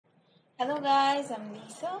Hello guys, I'm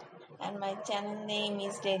Lisa and my channel name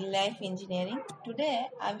is Daily Life Engineering. Today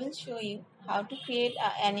I will show you how to create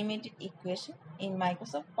an animated equation in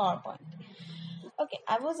Microsoft PowerPoint. Okay,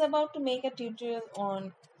 I was about to make a tutorial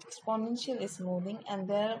on exponential smoothing, and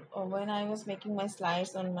there when I was making my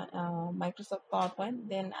slides on Microsoft PowerPoint,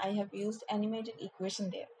 then I have used animated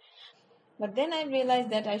equation there. But then I realized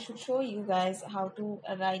that I should show you guys how to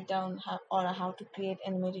write down how to create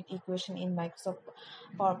animated equation in Microsoft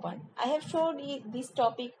PowerPoint. I have showed this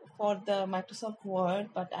topic for the Microsoft Word,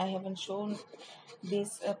 but I haven't shown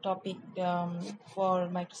this topic for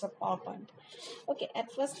Microsoft PowerPoint. Okay,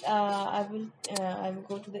 at first I will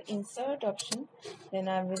go to the insert option, then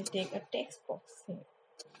I will take a text box here.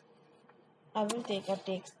 I will take a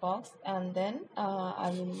text box and then I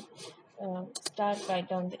will start write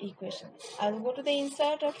down the equation. I will go to the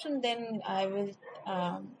insert option, then I will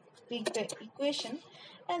click the equation,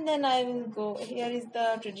 and then I will go. Here is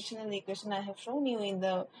the traditional equation I have shown you in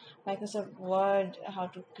the Microsoft Word how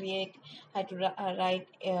to create, how to write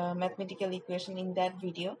a mathematical equation in that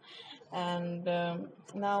video. And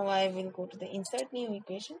now I will go to the insert new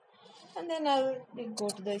equation, and then I will go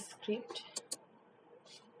to the script,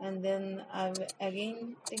 and then I will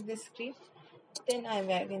again take the script, then I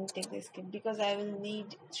will again take the script because I will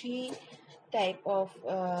need three type of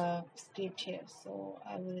script here. So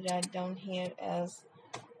I will write down here as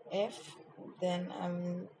F, then I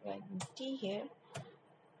will write T here,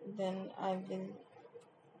 then I will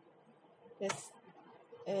press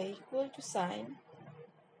equal to sign,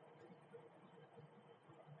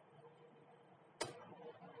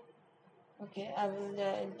 okay. I will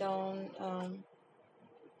write down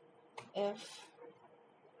F,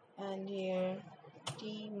 and here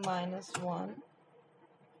T minus 1.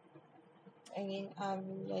 Again I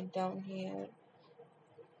will write down here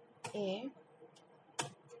A,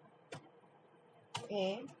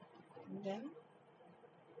 then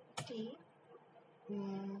T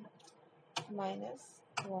minus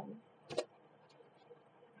 1.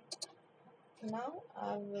 Now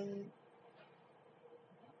I will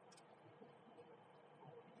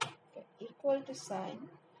equal to sign,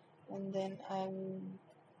 and then I will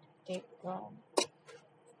take a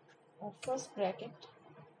first bracket,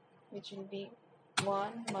 which will be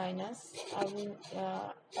 1 minus, I will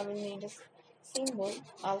need a symbol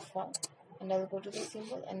alpha, and I will go to the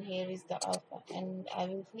symbol, and here is the alpha, and I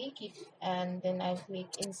will click it, and then I will click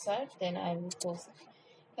insert, then I will close it.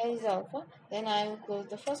 Here is alpha, then I will close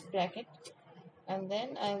the first bracket, and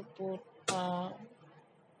then I will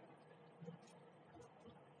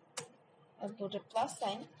put a plus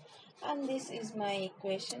sign, and this is my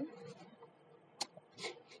equation.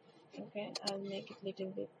 Okay, I'll make it little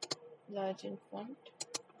bit large in font.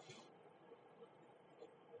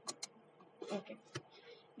 Okay,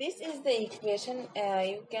 this is the equation.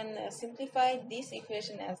 You can simplify this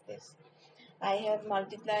equation as this. I have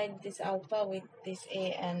multiplied this alpha with this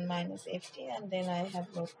a and minus ft, and then I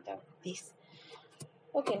have worked out this.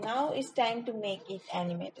 Okay, now it's time to make it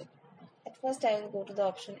animated. At first I will go to the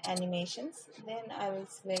option animations, then I will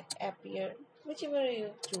select appear, whichever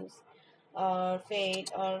you choose, or fade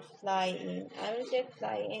or fly in. I will take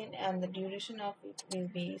fly in, and the duration of it will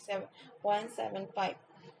be 0.75,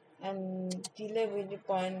 and delay will be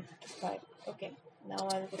 0.5. Okay, now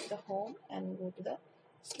I'll go to the home and go to the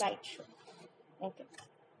slideshow. Okay,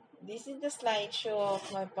 this is the slideshow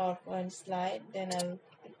of my PowerPoint slide. Then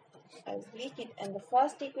I'll click it, and the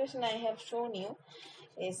first equation I have shown you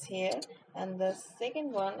is here, and the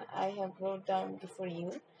second one I have wrote down before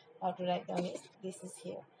you how to write down is this is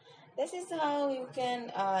here. This is how you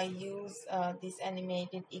can use this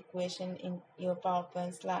animated equation in your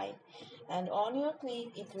PowerPoint slide, and on your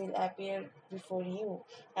click it will appear before you,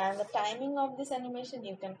 and the timing of this animation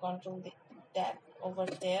you can control that over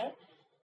there,